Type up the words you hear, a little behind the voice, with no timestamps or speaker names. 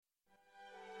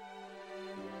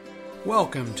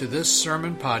Welcome to this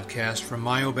sermon podcast from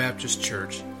Mayo Baptist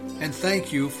Church, and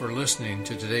thank you for listening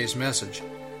to today's message.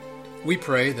 We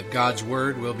pray that God's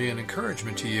Word will be an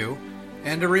encouragement to you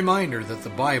and a reminder that the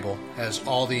Bible has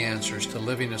all the answers to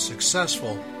living a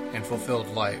successful and fulfilled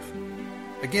life.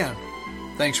 Again,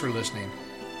 thanks for listening.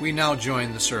 We now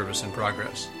join the service in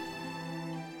progress.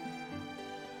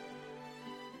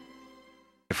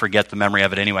 I forget the memory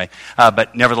of it anyway,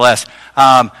 but nevertheless,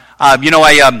 I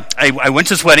went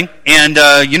to this wedding, and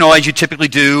as you typically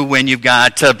do when you've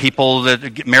got people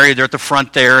that get married, they're at the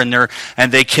front there,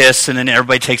 and they kiss, and then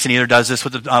everybody takes and either does this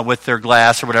with their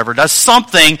glass or whatever, does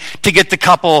something to get the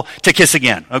couple to kiss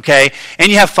again, okay? And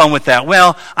you have fun with that.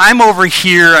 Well, I'm over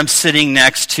here, I'm sitting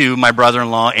next to my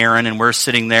brother-in-law, Aaron, and we're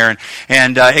sitting there,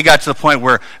 and it got to the point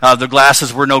where the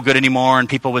glasses were no good anymore, and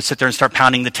people would sit there and start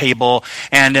pounding the table,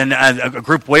 and then a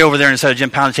group way over there instead of Jim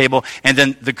pound the table, and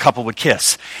then the couple would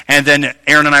kiss. And then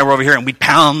Aaron and I were over here, and we'd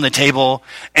pound the table,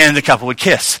 and the couple would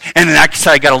kiss. And then that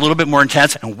side got a little bit more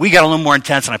intense, and we got a little more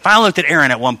intense. And I finally looked at Aaron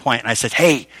at one point, and I said,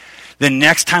 hey, the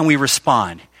next time we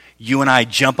respond, you and I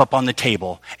jump up on the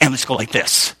table, and let's go like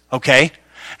this, okay?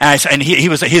 And he's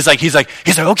like,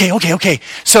 okay.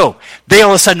 So they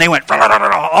all of a sudden, they went,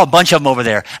 a bunch of them over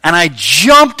there. And I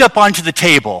jumped up onto the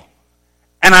table,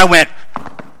 and I went,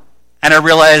 and I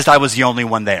realized I was the only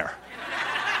one there.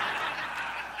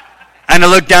 And I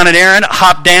looked down at Aaron,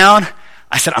 hopped down.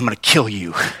 I said, I'm going to kill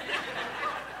you.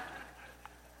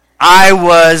 I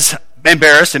was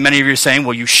embarrassed, and many of you are saying,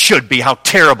 well, you should be. How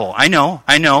terrible. I know.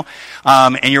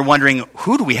 And you're wondering,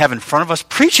 who do we have in front of us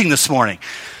preaching this morning?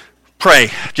 Pray.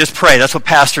 Just pray. That's what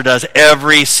pastor does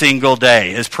every single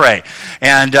day, is pray.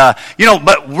 And,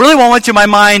 but really what went through my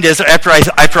mind is after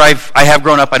I have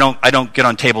grown up, I don't get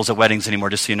on tables at weddings anymore,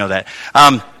 just so you know that.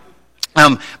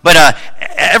 But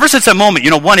ever since that moment,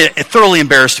 one, it thoroughly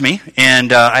embarrassed me,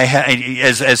 and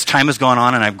as time has gone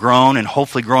on and I've grown and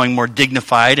hopefully growing more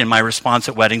dignified in my response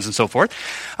at weddings and so forth,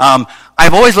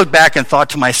 I've always looked back and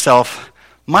thought to myself,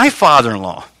 my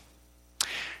father-in-law,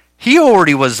 he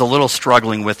already was a little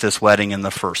struggling with this wedding in the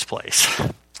first place.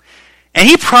 And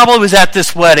he probably was at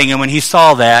this wedding, and when he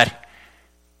saw that,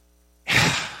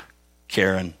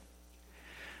 Karen,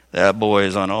 that boy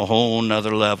is on a whole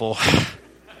nother level.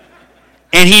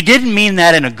 And he didn't mean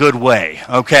that in a good way,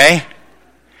 okay?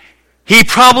 He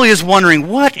probably is wondering,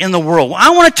 what in the world? Well, I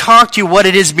want to talk to you what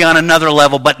it is to be on another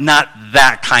level, but not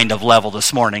that kind of level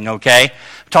this morning, okay?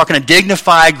 I'm talking a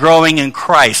dignified, growing in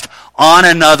Christ on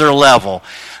another level.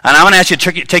 And I want to ask you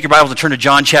to take your Bible and turn to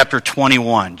John chapter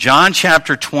 21. John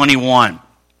chapter 21.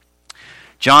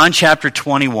 John chapter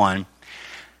 21.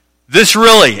 This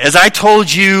really, as I told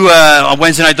you on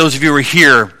Wednesday night, those of you who were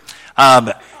here,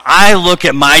 I look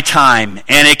at my time,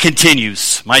 and it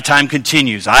continues. My time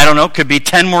continues. I don't know, it could be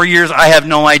 10 more years. I have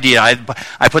no idea. I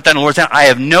put that in the Lord's hand. I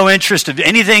have no interest of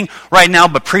anything right now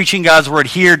but preaching God's Word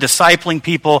here, discipling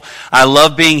people. I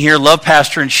love being here, love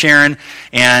Pastor and Sharon,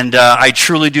 and I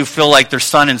truly do feel like their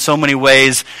son in so many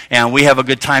ways, and we have a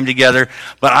good time together.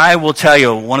 But I will tell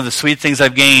you, one of the sweet things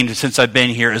I've gained since I've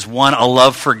been here is, one, a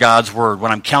love for God's Word.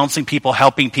 When I'm counseling people,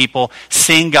 helping people,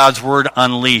 seeing God's Word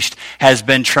unleashed has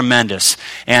been tremendous.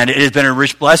 And it has been a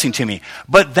rich blessing to me.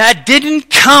 But that didn't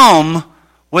come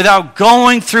without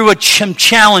going through some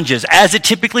challenges, as it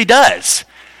typically does.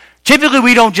 Typically,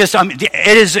 we don't just,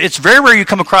 it's very rare you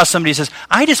come across somebody who says,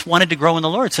 I just wanted to grow in the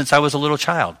Lord since I was a little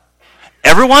child.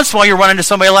 Every once in a while, you run into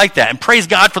somebody like that, and praise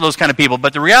God for those kind of people.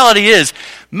 But the reality is,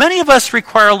 many of us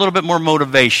require a little bit more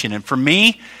motivation. And for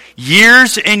me,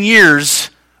 years and years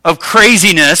of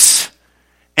craziness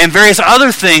and various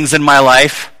other things in my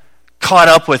life caught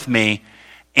up with me.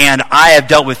 And I have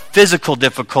dealt with physical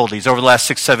difficulties over the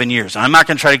last 6-7 years. And I'm not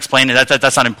going to try to explain it.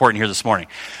 That's not important here this morning.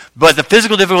 But the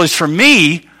physical difficulties for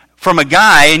me, from a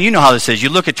guy, and you know how this is. You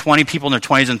look at 20 people in their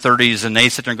 20s and 30s, and they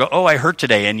sit there and go, oh, I hurt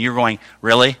today. And you're going,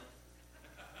 really?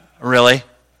 Really?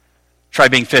 Try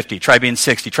being 50. Try being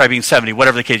 60. Try being 70.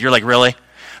 Whatever the case. You're like, really?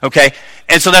 Okay?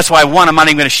 And so that's why, one, I'm not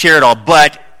even going to share it all.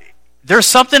 But there's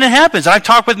something that happens. I've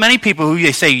talked with many people who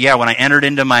they say, yeah, when I entered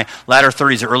into my latter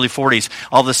 30s or early 40s,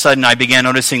 all of a sudden I began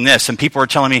noticing this. And people are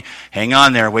telling me, hang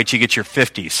on there, wait till you get your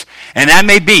 50s. And that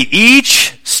may be.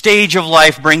 Each stage of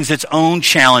life brings its own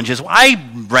challenges. Well, I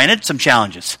ran into some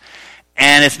challenges.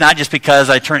 And it's not just because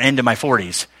I turned into my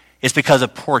 40s. It's because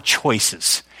of poor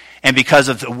choices. And because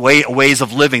of the ways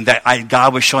of living that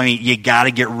God was showing me, you got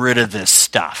to get rid of this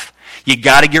stuff. You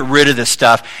got to get rid of this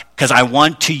stuff because I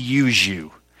want to use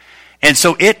you. And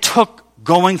so it took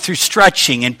going through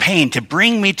stretching and pain to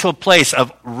bring me to a place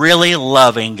of really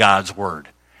loving God's Word.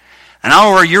 And I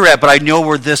don't know where you're at, but I know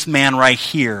where this man right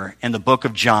here in the book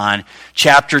of John,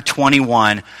 chapter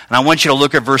 21, and I want you to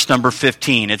look at verse number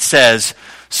 15. It says,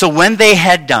 "So when they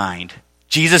had dined,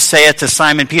 Jesus saith to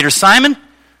Simon Peter, Simon,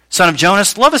 son of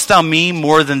Jonas, lovest thou me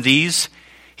more than these?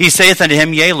 He saith unto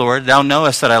him, Yea, Lord, thou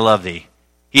knowest that I love thee.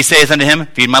 He saith unto him,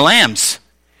 Feed my lambs.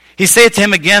 He saith to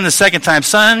him again the second time,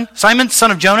 Simon, son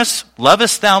of Jonas,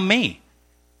 lovest thou me?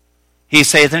 He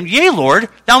saith unto him, Yea, Lord,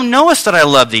 thou knowest that I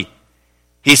love thee.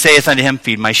 He saith unto him,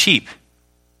 Feed my sheep.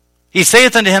 He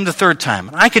saith unto him the third time,"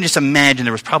 and I can just imagine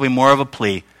there was probably more of a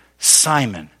plea,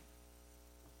 "Simon."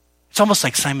 It's almost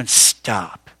like, Simon,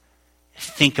 stop.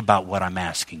 Think about what I'm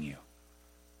asking you.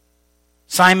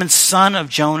 "Simon, son of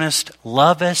Jonas,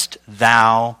 lovest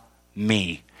thou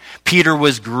me?" Peter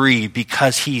was grieved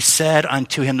because he said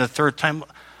unto him the third time,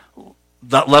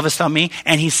 "Lovest thou me?"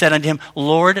 And he said unto him,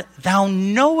 "Lord, thou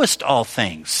knowest all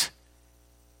things.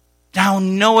 Thou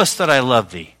knowest that I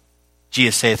love thee."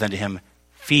 Jesus saith unto him,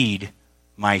 "Feed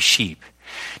my sheep."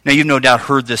 Now, you've no doubt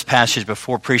heard this passage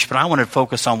before preached, but I want to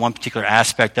focus on one particular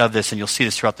aspect of this, and you'll see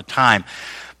this throughout the time.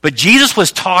 But Jesus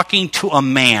was talking to a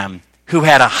man who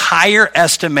had a higher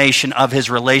estimation of his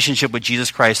relationship with Jesus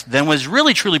Christ than was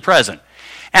really truly present.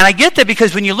 And I get that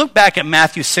because when you look back at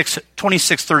Matthew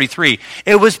 26:33,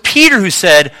 it was Peter who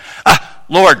said,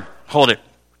 "Lord, hold it.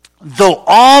 Though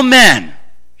all men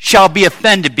shall be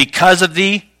offended because of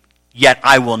thee, yet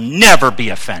I will never be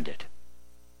offended."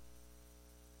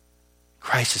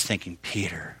 Christ is thinking,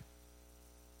 Peter.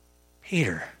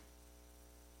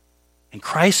 And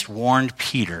Christ warned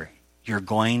Peter, "You're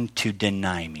going to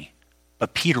deny me."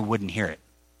 But Peter wouldn't hear it.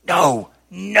 No.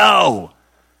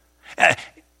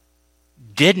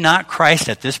 Did not Christ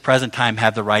at this present time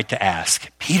have the right to ask,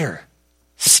 "Peter,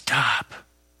 stop.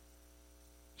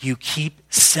 You keep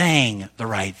saying the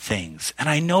right things. And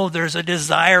I know there's a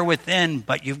desire within,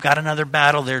 but you've got another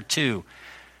battle there too.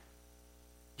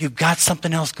 You've got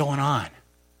something else going on."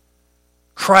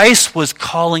 Christ was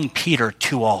calling Peter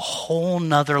to a whole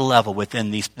nother level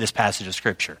within this passage of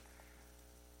Scripture.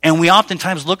 And we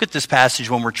oftentimes look at this passage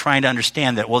when we're trying to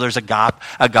understand that, well, there's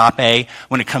agape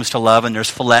when it comes to love, and there's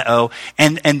phileo,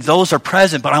 and those are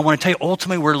present. But I want to tell you,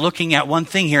 ultimately, we're looking at one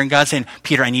thing here, and God's saying,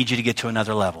 "Peter, I need you to get to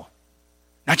another level."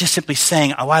 Not just simply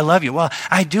saying, "Oh, I love you." Well,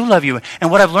 I do love you, and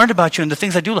what I've learned about you and the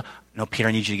things I do love. No, Peter,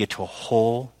 I need you to get to a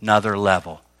whole nother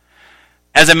level.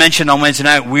 As I mentioned on Wednesday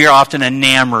night, we are often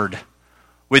enamored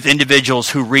with individuals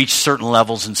who reach certain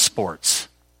levels in sports.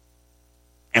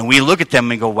 And we look at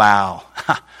them and go, "Wow,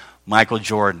 Michael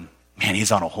Jordan, man,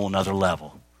 he's on a whole nother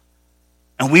level."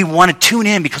 And we want to tune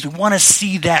in because we want to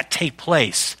see that take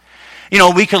place. You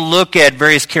know, we could look at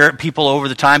various people over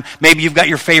the time. Maybe you've got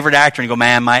your favorite actor and you go,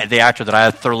 "Man, the actor that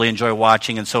I thoroughly enjoy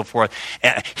watching," and so forth.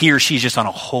 He or she's just on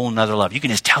a whole nother level. You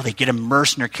can just tell they get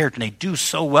immersed in their character and they do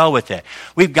so well with it.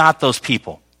 We've got those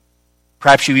people.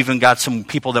 Perhaps you even got some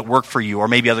people that work for you or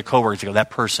maybe other coworkers. You go, "That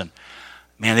person,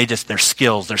 man, their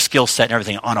skills, their skill set and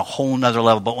everything on a whole nother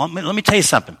level." But let me tell you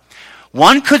something.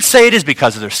 One could say it is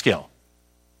because of their skill.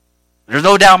 There's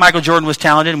no doubt Michael Jordan was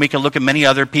talented, and we can look at many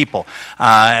other people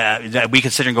that we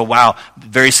consider and go, "Wow,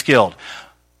 very skilled."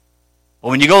 But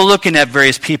when you go looking at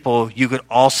various people, you could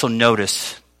also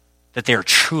notice that they are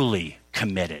truly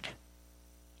committed.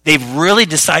 They've really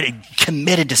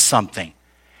committed to something.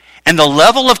 And the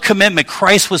level of commitment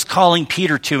Christ was calling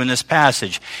Peter to in this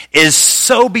passage is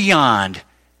so beyond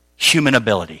human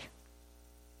ability.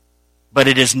 But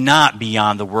it is not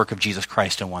beyond the work of Jesus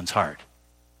Christ in one's heart.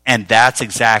 And that's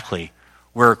exactly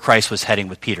where Christ was heading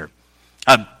with Peter.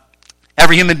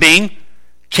 Every human being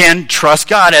can trust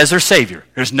God as their Savior.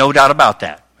 There's no doubt about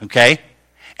that, okay?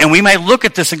 And we might look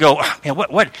at this and go, "Man,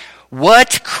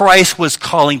 what Christ was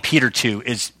calling Peter to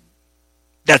is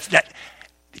that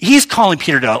he's calling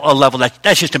Peter to a level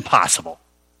that's just impossible."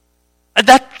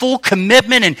 That full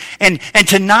commitment and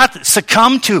to not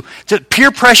succumb to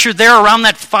peer pressure there around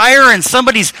that fire and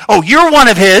somebody's, "Oh, you're one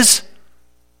of his."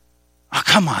 Oh,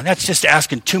 come on, that's just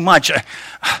asking too much.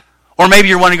 Or maybe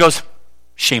you're one who goes,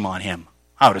 "Shame on him.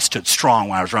 I would have stood strong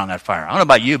when I was around that fire." I don't know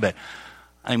about you, but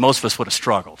I think most of us would have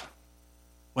struggled.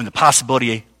 When the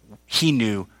possibility, he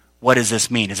knew, what does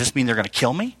this mean? Does this mean they're going to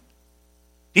kill me?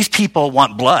 These people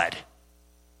want blood.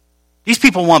 These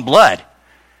people want blood.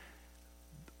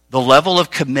 The level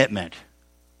of commitment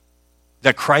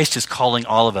that Christ is calling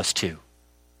all of us to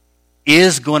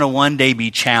is going to one day be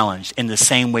challenged in the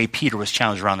same way Peter was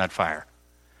challenged around that fire.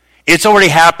 It's already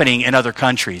happening in other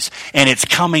countries, and it's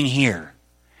coming here.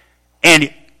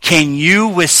 And can you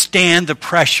withstand the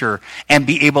pressure and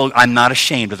be able, "I'm not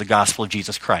ashamed of the gospel of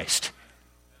Jesus Christ"?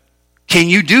 Can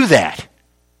you do that?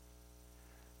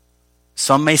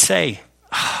 Some may say,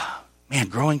 Man,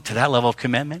 growing to that level of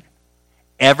commitment,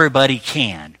 everybody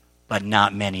can, but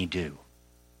not many do.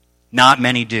 Not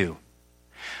many do.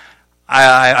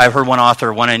 I've heard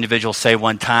one individual say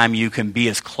one time, you can be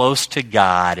as close to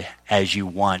God as you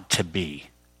want to be.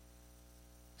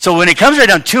 So when it comes right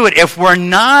down to it, if we're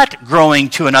not growing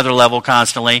to another level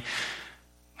constantly,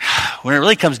 when it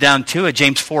really comes down to it,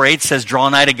 James 4:8 says, draw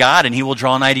nigh to God and he will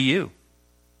draw nigh to you.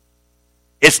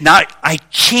 It's not, I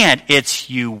can't, it's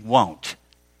you won't.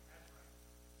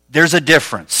 There's a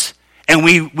difference. And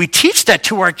we teach that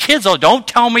to our kids. Oh, don't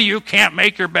tell me you can't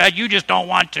make your bed, you just don't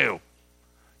want to.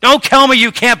 Don't tell me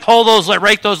you can't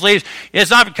rake those leaves.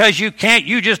 It's not because you can't,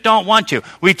 you just don't want to.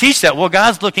 We teach that. Well,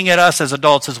 God's looking at us as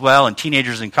adults as well, and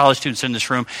teenagers and college students in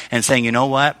this room, and saying, you know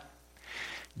what?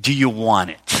 Do you want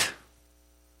it?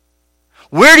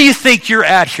 Where do you think you're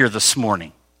at here this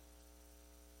morning?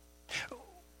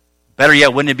 Better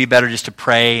yet, wouldn't it be better just to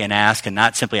pray and ask and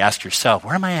not simply ask yourself,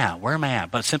 where am I at? Where am I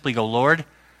at? But simply go, Lord,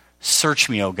 search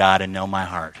me, O God, and know my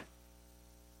heart.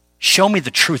 Show me the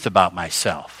truth about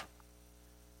myself.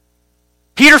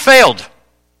 Peter failed.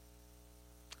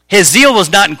 His zeal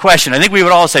was not in question. I think we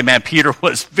would all say, man, Peter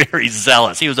was very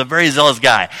zealous. He was a very zealous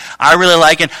guy. I really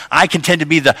like it. I can tend to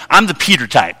be I'm the Peter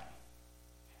type.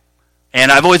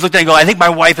 And I've always looked at it and go, I think my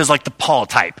wife is like the Paul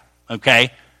type,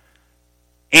 okay?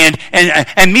 And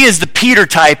me as the Peter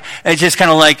type, it's just kind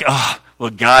of like, oh, will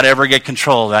God ever get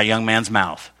control of that young man's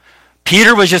mouth?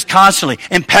 Peter was just constantly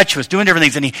impetuous, doing different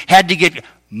things, and he had to get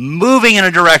moving in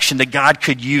a direction that God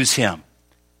could use him.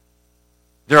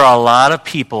 There are a lot of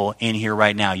people in here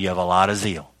right now, you have a lot of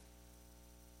zeal.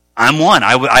 I'm one.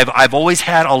 I've always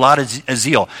had a lot of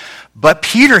zeal. But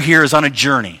Peter here is on a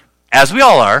journey, as we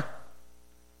all are,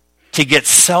 to get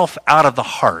self out of the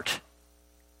heart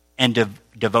and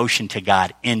devotion to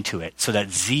God into it, so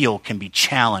that zeal can be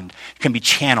channeled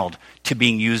to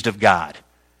being used of God.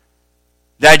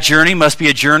 That journey must be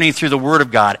a journey through the Word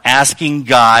of God, asking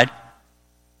God,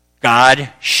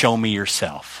 show me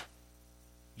yourself.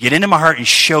 Get into my heart and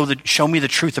show me the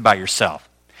truth about yourself.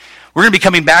 We're going to be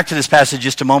coming back to this passage in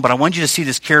just a moment, but I want you to see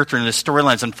this character and this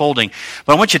storyline that's unfolding.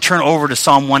 But I want you to turn over to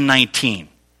Psalm 119.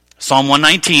 Psalm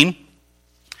 119.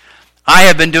 I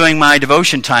have been doing my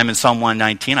devotion time in Psalm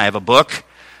 119. I have a book,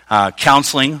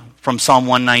 Counseling from Psalm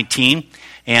 119,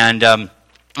 and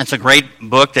it's a great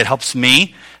book that helps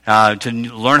me to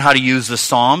learn how to use the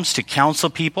Psalms to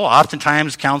counsel people.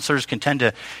 Oftentimes, counselors can tend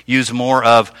to use more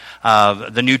of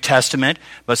the New Testament,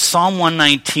 but Psalm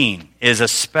 119 is a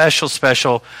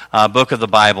special book of the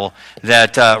Bible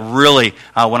that really,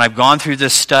 when I've gone through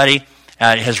this study,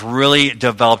 has really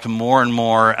developed more and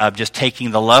more of just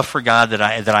taking the love for God that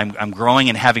I'm growing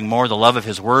and having more of the love of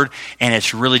His Word, and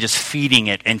it's really just feeding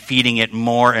it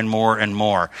more and more and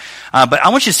more. But I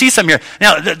want you to see something here.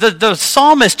 Now, the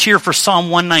psalmist here for Psalm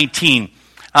 119,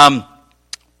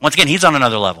 once again, he's on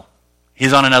another level.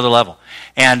 He's on another level.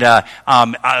 And a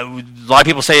lot of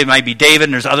people say it might be David,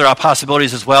 and there's other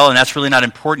possibilities as well, and that's really not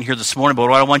important here this morning. But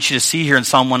what I want you to see here in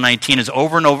Psalm 119 is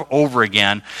over and over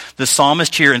again, the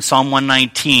psalmist here in Psalm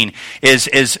 119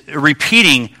 is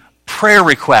repeating prayer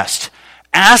requests,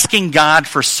 asking God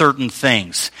for certain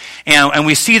things. And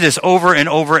we see this over and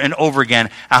over and over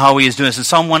again, how he is doing this. In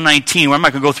Psalm 119, I'm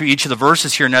not going to go through each of the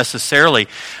verses here necessarily,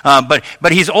 but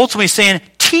he's ultimately saying,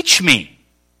 teach me.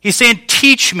 He's saying,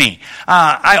 teach me.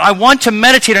 I want to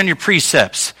meditate on your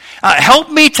precepts.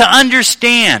 Help me to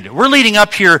understand. We're leading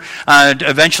up here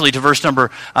eventually to verse number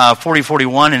 40,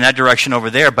 41 in that direction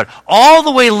over there, but all the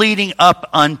way leading up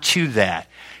unto that.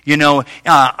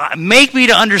 Make me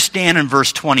to understand in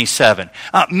verse 27.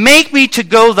 Make me to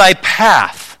go thy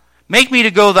path. Make me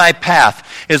to go thy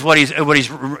path is what he's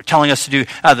telling us to do.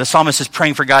 The psalmist is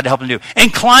praying for God to help him do.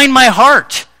 Incline my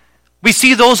heart. We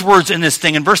see those words in this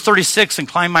thing. In verse 36,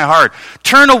 incline my heart.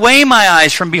 Turn away my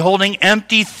eyes from beholding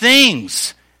empty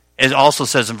things. It also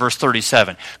says in verse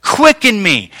 37, quicken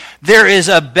me. There is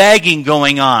a begging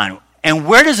going on. And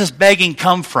where does this begging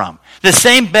come from? The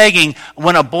same begging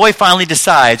when a boy finally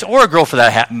decides, or a girl for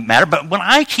that matter, but when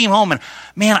I came home and,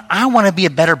 man, I want to be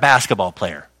a better basketball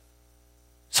player.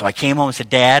 So I came home and said,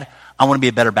 Dad, I want to be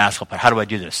a better basketball player. How do I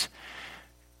do this?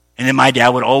 And then my dad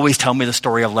would always tell me the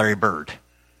story of Larry Bird.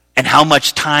 And how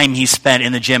much time he spent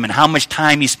in the gym, and how much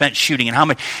time he spent shooting,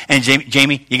 and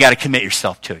Jamie, you got to commit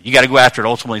yourself to it. You got to go after it.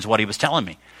 Ultimately, is what he was telling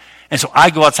me. And so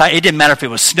I go outside. It didn't matter if it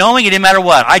was snowing. It didn't matter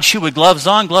what. I'd shoot with gloves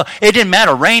on. It didn't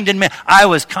matter. Rain didn't matter. I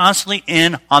was constantly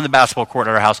on the basketball court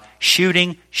at our house,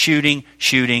 shooting.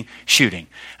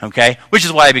 Okay, which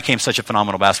is why I became such a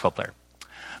phenomenal basketball player.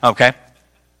 Okay,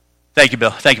 thank you,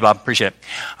 Bill. Thank you, Bob. Appreciate it.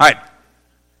 All right.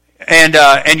 And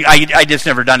I just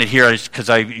never done it here because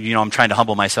I'm trying to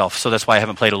humble myself. So that's why I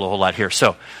haven't played a whole lot here.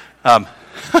 So, I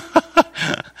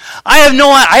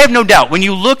have no doubt when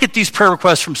you look at these prayer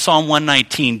requests from Psalm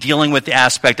 119 dealing with the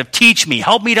aspect of teach me,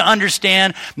 help me to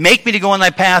understand, make me to go on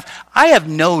thy path, I have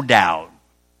no doubt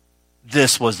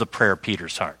this was the prayer of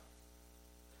Peter's heart.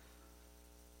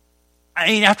 I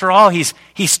mean, after all, he's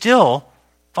still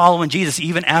following Jesus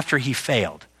even after he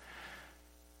failed.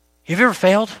 Have you ever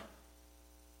failed?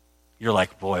 You're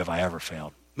like, boy, have I ever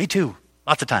failed. Me too,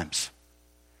 lots of times.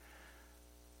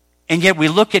 And yet we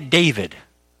look at David,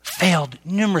 failed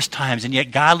numerous times, and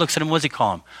yet God looks at him, what does he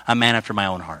call him? A man after my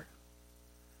own heart.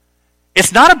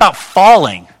 It's not about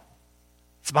falling.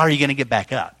 It's about, are you going to get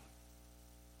back up?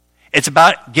 It's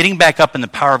about getting back up in the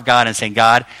power of God and saying,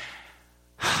 God,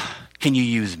 can you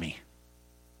use me?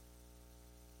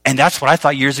 And that's what I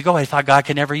thought years ago. I thought God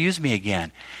could never use me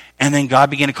again. And then God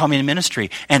began to call me into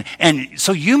ministry. And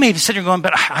so you may be sitting there going,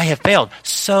 but I have failed.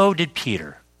 So did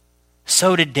Peter.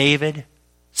 So did David.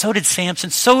 So did Samson.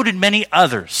 So did many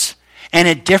others. And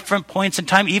at different points in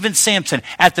time, even Samson,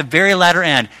 at the very latter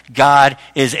end, God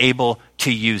is able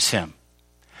to use him.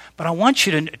 But I want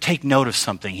you to take note of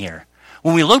something here.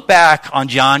 When we look back on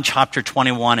John chapter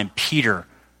 21 and Peter,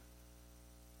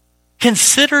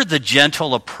 consider the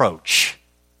gentle approach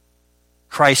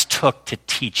Christ took to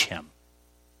teach him.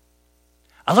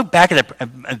 I look back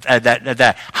at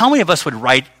that. How many of us would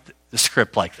write the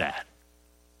script like that?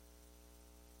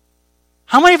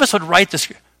 How many of us would write the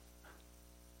script?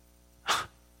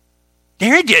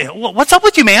 Darren, what's up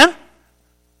with you, man?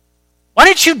 Why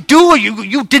didn't you do what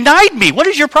you denied me? What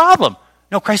is your problem?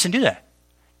 No, Christ didn't do that.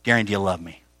 Darren, do you love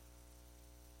me?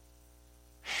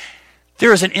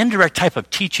 There is an indirect type of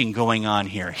teaching going on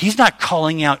here. He's not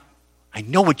calling out, I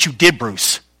know what you did,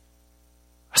 Bruce.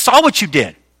 I saw what you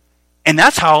did. And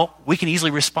that's how we can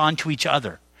easily respond to each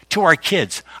other, to our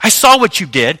kids. I saw what you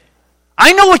did.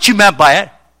 I know what you meant by it.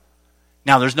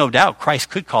 Now, there's no doubt Christ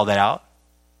could call that out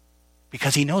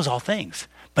because he knows all things.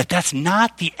 But that's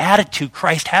not the attitude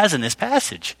Christ has in this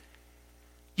passage.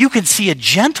 You can see a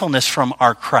gentleness from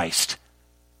our Christ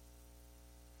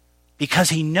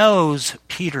because he knows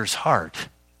Peter's heart.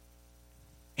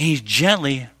 And he's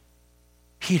gently,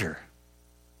 Peter,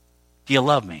 do you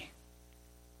love me?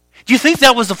 Do you think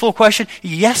that was the full question?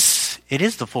 Yes, it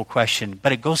is the full question,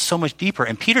 but it goes so much deeper.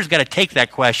 And Peter's got to take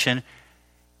that question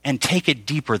and take it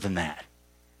deeper than that.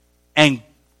 And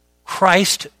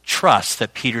Christ trusts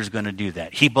that Peter's going to do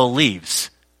that. He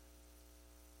believes.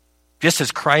 Just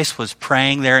as Christ was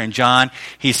praying there in John,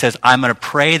 he says, I'm going to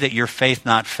pray that your faith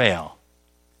not fail.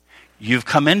 You've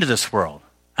come into this world.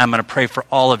 I'm going to pray for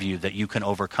all of you that you can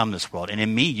overcome this world. And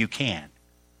in me, you can.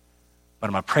 But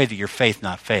I'm going to pray that your faith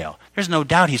not fail. There's no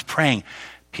doubt he's praying,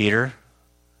 Peter,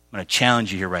 I'm going to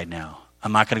challenge you here right now.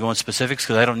 I'm not going to go in specifics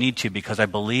because I don't need to, because I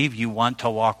believe you want to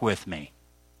walk with me.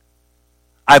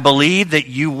 I believe that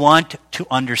you want to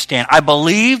understand. I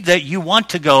believe that you want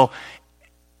to go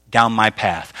down my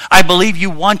path. I believe you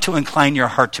want to incline your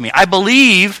heart to me. I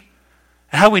believe,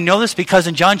 and how do we know this? Because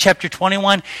in John chapter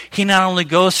 21, he not only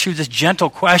goes through this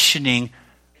gentle questioning,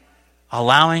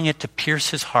 allowing it to pierce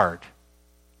his heart,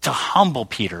 to humble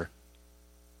Peter.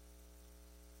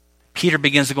 Peter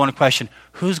begins to go into question,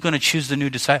 who's going to choose the new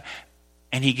disciple?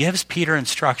 And he gives Peter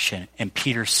instruction, and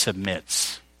Peter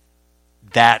submits.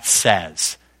 That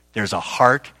says there's a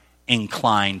heart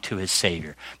inclined to his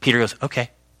Savior. Peter goes, okay.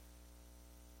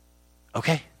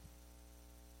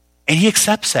 And he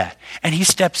accepts that, and he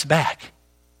steps back.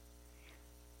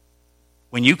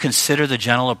 When you consider the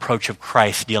gentle approach of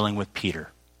Christ dealing with Peter,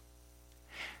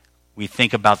 we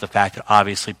think about the fact that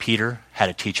obviously Peter had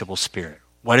a teachable spirit.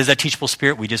 What is that teachable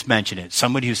spirit? We just mentioned it.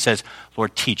 Somebody who says,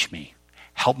 Lord, teach me.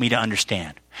 Help me to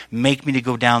understand. Make me to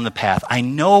go down the path. I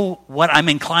know what I'm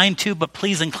inclined to, but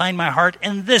please incline my heart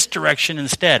in this direction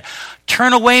instead.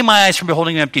 Turn away my eyes from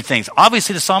beholding empty things.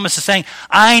 Obviously, the psalmist is saying,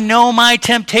 I know my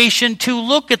temptation to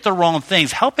look at the wrong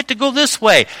things. Help it to go this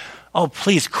way. Oh,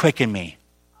 please quicken me.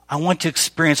 I want to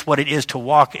experience what it is to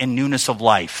walk in newness of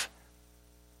life.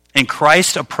 In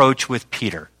Christ's approach with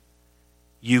Peter,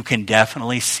 you can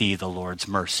definitely see the Lord's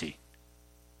mercy.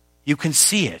 You can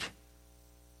see it.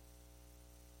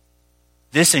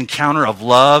 This encounter of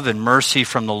love and mercy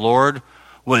from the Lord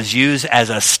was used as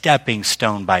a stepping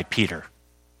stone by Peter.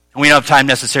 And we don't have time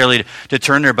necessarily to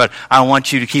turn there, but I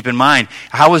want you to keep in mind,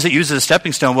 how was it used as a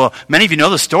stepping stone? Well, many of you know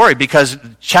the story because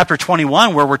chapter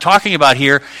 21, where we're talking about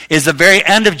here, is the very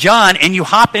end of John, and you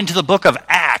hop into the book of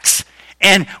Acts.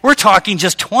 And we're talking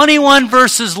just 21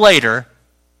 verses later,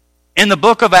 in the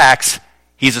book of Acts,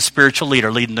 he's a spiritual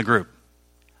leader leading the group.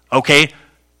 Okay,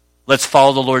 let's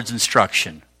follow the Lord's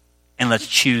instruction and let's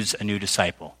choose a new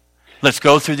disciple. Let's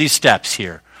go through these steps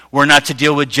here. We're not to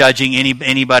deal with judging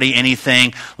anybody,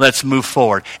 anything. Let's move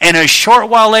forward. And a short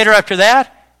while later after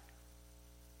that,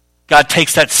 God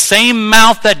takes that same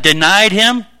mouth that denied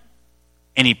him,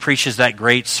 and he preaches that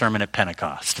great sermon at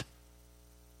Pentecost.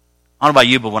 I don't know about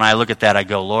you, but when I look at that, I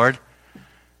go, Lord,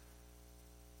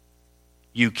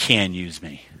 you can use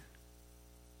me.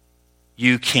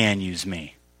 You can use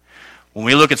me. When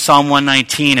we look at Psalm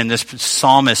 119 and this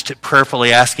psalmist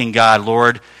prayerfully asking God,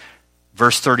 Lord,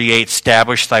 verse 38,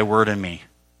 establish thy word in me.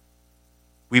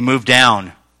 We move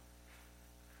down.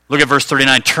 Look at verse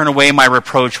 39. Turn away my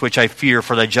reproach, which I fear,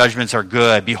 for thy judgments are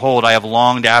good. Behold, I have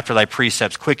longed after thy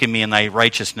precepts. Quicken me in thy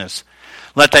righteousness.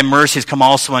 Let thy mercies come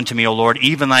also unto me, O Lord,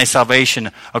 even thy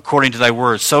salvation according to thy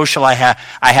word. So shall I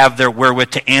have there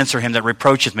wherewith to answer him that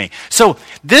reproacheth me. So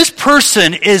this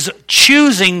person is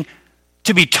choosing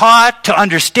to be taught, to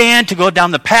understand, to go down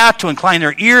the path, to incline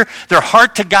their ear, their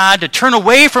heart to God, to turn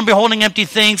away from beholding empty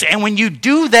things. And when you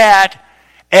do that,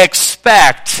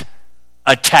 expect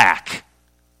attack.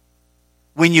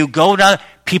 When you go down,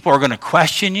 people are going to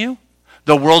question you.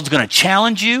 The world's going to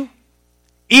challenge you.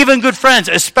 Even good friends,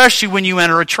 especially when you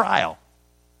enter a trial.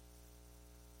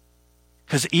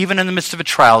 Because even in the midst of a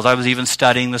trial, as I was even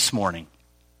studying this morning,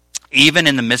 even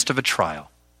in the midst of a trial,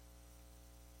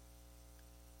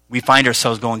 we find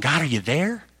ourselves going, God, are you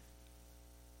there?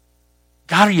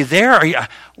 God, are you there?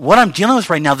 What I'm dealing with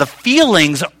right now, the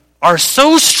feelings are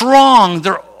so strong,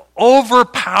 they're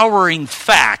overpowering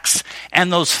facts,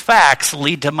 and those facts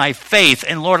lead to my faith.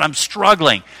 And Lord, I'm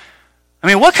struggling. I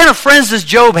mean, what kind of friends does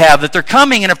Job have that they're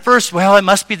coming and at first, well, it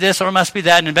must be this or it must be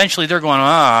that, and eventually they're going,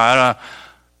 I don't know.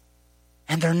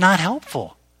 And they're not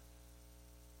helpful.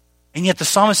 And yet the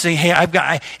psalmist is saying,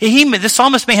 hey, the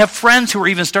psalmist may have friends who are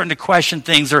even starting to question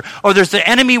things, or there's the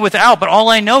enemy without, but all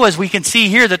I know is we can see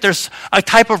here that there's a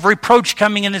type of reproach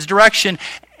coming in his direction,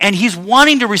 and he's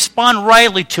wanting to respond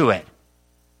rightly to it.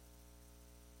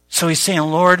 So he's saying,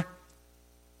 Lord,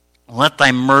 let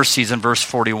thy mercies, in verse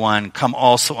 41, come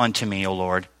also unto me, O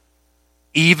Lord,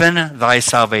 even thy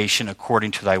salvation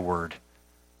according to thy word.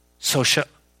 So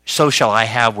shall I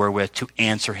have wherewith to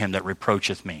answer him that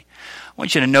reproacheth me. I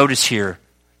want you to notice here,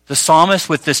 the psalmist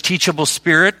with this teachable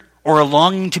spirit or a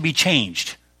longing to be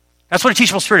changed. That's what a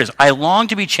teachable spirit is. I long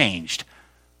to be changed.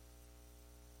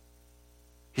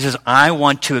 He says, I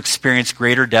want to experience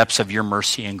greater depths of your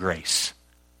mercy and grace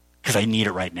because I need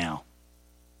it right now.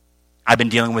 I've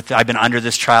been under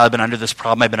this trial, I've been under this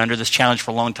problem, I've been under this challenge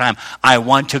for a long time. I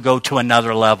want to go to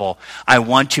another level. I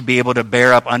want to be able to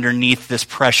bear up underneath this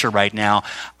pressure right now.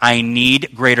 I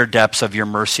need greater depths of your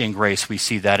mercy and grace. We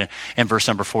see that in verse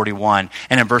number 41.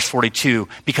 And in verse 42,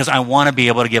 because I want to be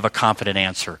able to give a confident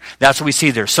answer. That's what we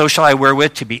see there. So shall I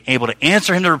wherewith to be able to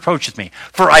answer him that reproacheth me.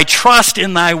 For I trust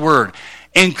in thy word.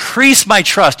 Increase my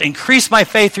trust, increase my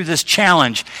faith through this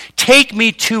challenge. Take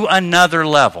me to another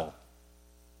level.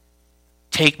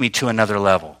 Take me to another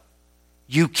level.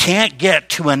 You can't get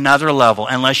to another level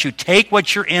unless you take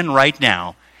what you're in right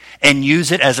now and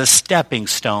use it as a stepping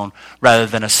stone rather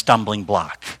than a stumbling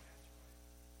block.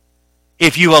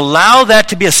 If you allow that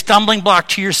to be a stumbling block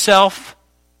to yourself,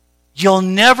 you'll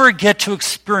never get to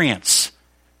experience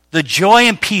the joy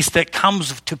and peace that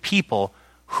comes to people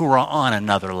who are on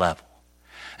another level.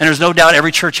 And there's no doubt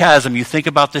every church has them. You think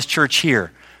about this church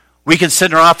here. We can sit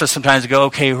in our office sometimes and go,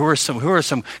 okay, who are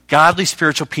some godly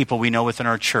spiritual people we know within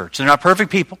our church? They're not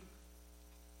perfect people,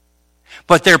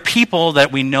 but they're people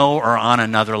that we know are on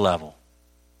another level.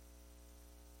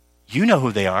 You know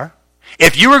who they are.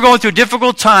 If you were going through a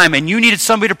difficult time and you needed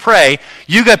somebody to pray,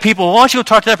 you got people, why don't you go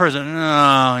talk to that person?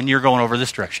 No, and you're going over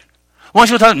this direction. Why don't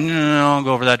you go talk? No, I'll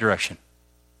go over that direction.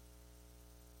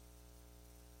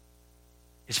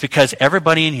 It's because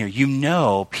everybody in here, you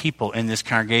know people in this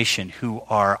congregation who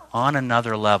are on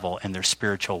another level in their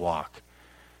spiritual walk.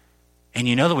 And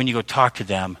you know that when you go talk to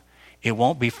them, it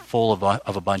won't be full of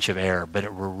a bunch of air, but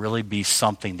it will really be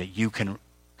something that you can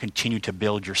continue to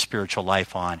build your spiritual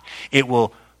life on. It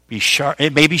will be sharp.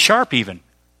 It may be sharp even.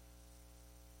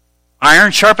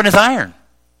 Iron sharpeneth iron.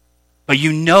 But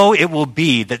you know it will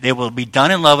be, that it will be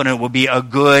done in love and it will be a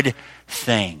good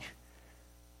thing.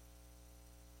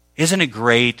 Isn't it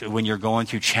great when you're going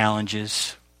through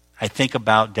challenges? I think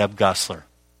about Deb Gussler.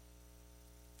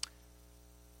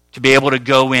 To be able to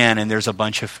go in and there's a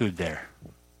bunch of food there,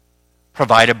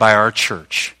 provided by our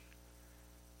church.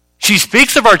 She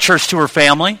speaks of our church to her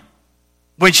family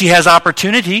when she has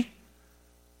opportunity,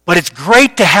 but it's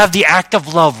great to have the act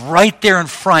of love right there in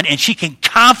front, and she can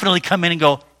confidently come in and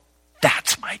go,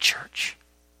 that's my church.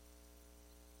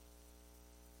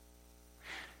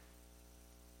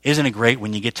 Isn't it great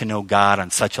when you get to know God on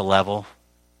such a level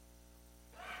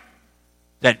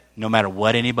that no matter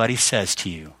what anybody says to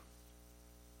you,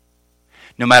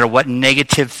 no matter what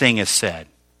negative thing is said,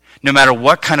 no matter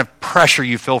what kind of pressure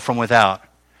you feel from without,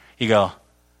 you go,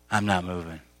 I'm not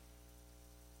moving.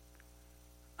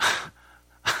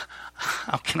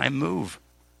 How can I move?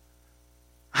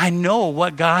 I know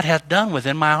what God hath done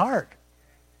within my heart.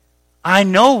 I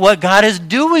know what God is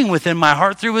doing within my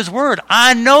heart through His Word.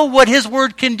 I know what His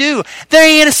Word can do. There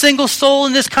ain't a single soul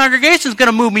in this congregation that's going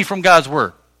to move me from God's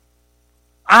Word.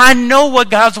 I know what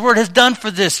God's Word has done for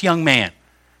this young man.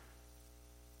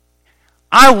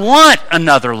 I want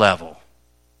another level.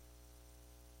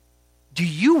 Do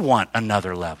you want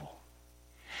another level?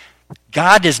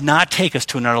 God does not take us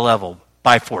to another level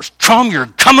by force. Tom, you're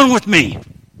coming with me.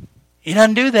 He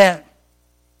doesn't do that.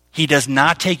 He does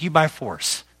not take you by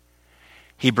force.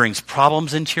 He brings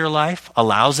problems into your life,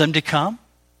 allows them to come,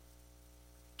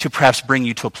 to perhaps bring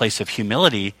you to a place of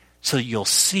humility so that you'll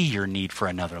see your need for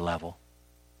another level.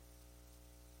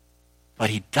 But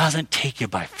He doesn't take you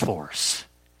by force.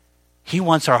 He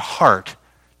wants our heart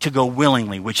to go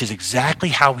willingly, which is exactly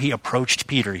how He approached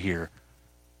Peter here.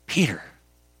 Peter,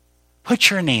 put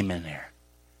your name in there.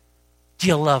 Do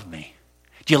you love me?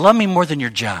 Do you love me more than your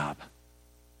job?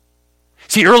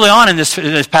 See, early on in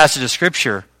this passage of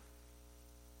Scripture,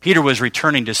 Peter was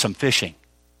returning to some fishing.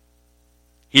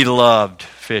 He loved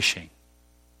fishing.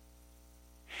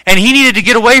 And he needed to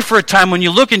get away for a time. When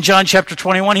you look in John chapter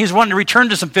 21, he's wanting to return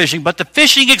to some fishing, but the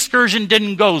fishing excursion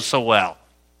didn't go so well.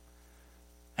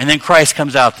 And then Christ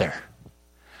comes out there.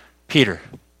 Peter,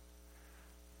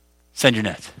 send your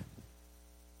nets.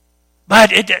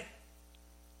 But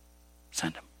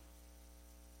send them.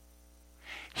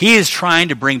 He is trying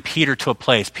to bring Peter to a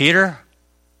place. Peter,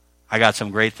 I got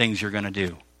some great things you're going to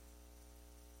do.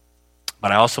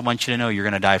 But I also want you to know you're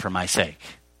going to die for my sake.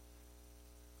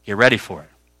 Get ready for it.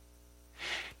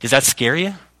 Does that scare you?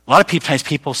 A lot of times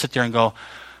people sit there and go,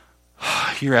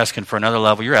 oh, you're asking for another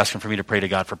level. You're asking for me to pray to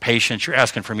God for patience. You're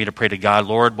asking for me to pray to God,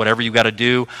 Lord, whatever you got to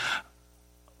do.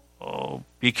 Oh,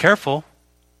 be careful.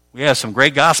 We have some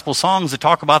great gospel songs that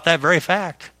talk about that very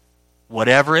fact.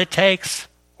 Whatever it takes,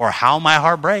 or how my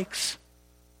heart breaks.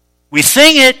 We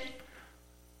sing it,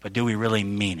 but do we really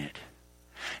mean it?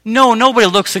 No, nobody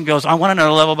looks and goes, I want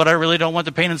another level, but I really don't want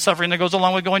the pain and suffering that goes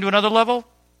along with going to another level.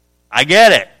 I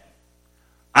get it.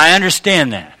 I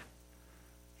understand that.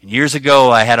 And years ago,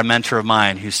 I had a mentor of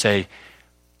mine who said,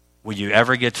 will you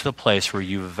ever get to the place where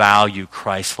you value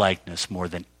Christ-likeness more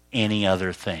than any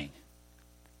other thing?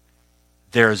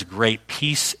 There is great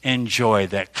peace and joy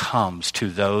that comes to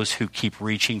those who keep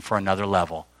reaching for another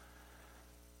level.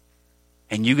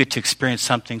 And you get to experience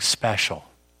something special.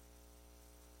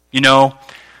 You know,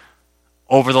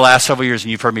 over the last several years,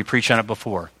 and you've heard me preach on it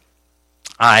before,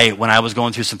 when I was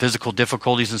going through some physical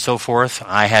difficulties and so forth,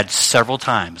 I had several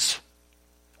times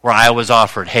where I was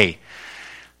offered, hey,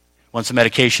 want some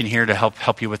medication here to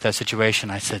help you with that situation?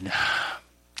 I said,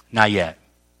 not yet.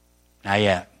 Not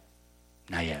yet.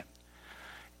 Not yet.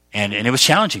 And it was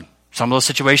challenging. Some of those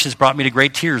situations brought me to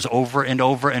great tears over and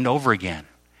over and over again.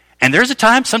 And there's a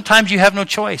time, sometimes you have no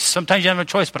choice. Sometimes you have no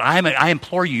choice. But I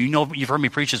implore you, you know, you've heard me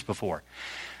preach this before.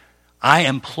 I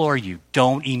implore you,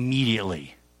 don't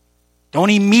immediately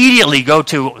go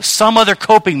to some other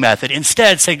coping method.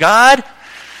 Instead, say, God,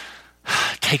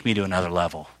 take me to another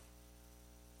level.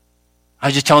 I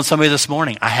was just telling somebody this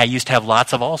morning, I used to have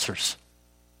lots of ulcers.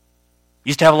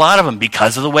 Used to have a lot of them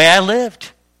because of the way I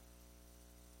lived.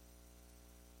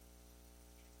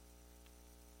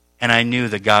 And I knew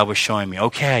that God was showing me,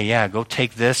 okay, yeah, go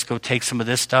take some of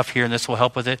this stuff here, and this will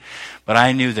help with it. But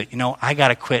I knew that, I got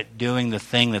to quit doing the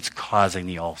thing that's causing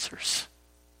the ulcers.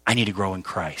 I need to grow in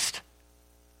Christ.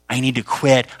 I need to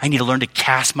quit. I need to learn to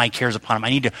cast my cares upon Him. I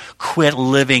need to quit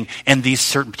living in these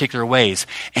certain particular ways.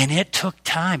 And it took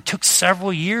time, took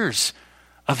several years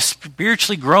of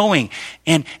spiritually growing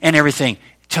and everything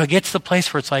to get to the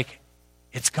place where it's like,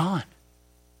 it's gone.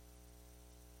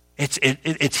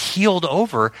 It's healed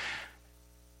over,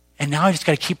 and now I just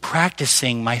got to keep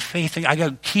practicing my faith. I got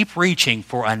to keep reaching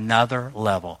for another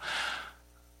level.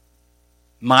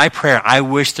 My prayer, I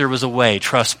wish there was a way,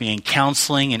 trust me, in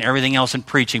counseling and everything else in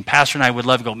preaching. Pastor and I would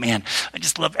love to go, man, I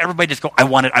just love everybody just go, I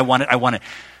want it.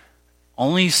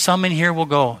 Only some in here will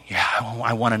go, yeah,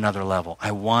 I want another level.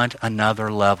 I want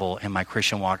another level in my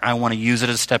Christian walk. I want to use it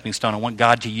as a stepping stone. I want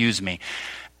God to use me.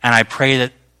 And I pray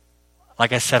that,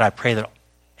 like I said, I pray that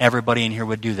everybody in here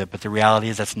would do that, but the reality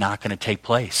is that's not going to take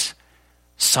place.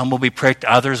 Some will be pricked,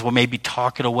 others will maybe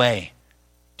talk it away.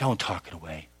 Don't talk it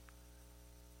away.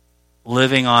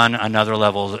 living on another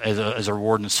level is a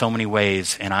reward in so many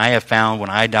ways. And I have found when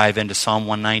I dive into Psalm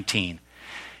 119,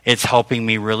 it's helping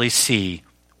me really see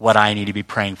what I need to be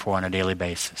praying for on a daily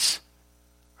basis.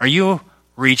 Are you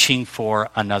reaching for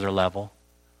another level?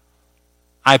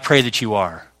 I pray that you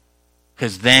are,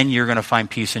 because then you're going to find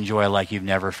peace and joy like you've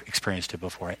never experienced it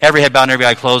before. Every head bowed and every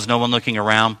eye closed, no one looking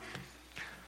around.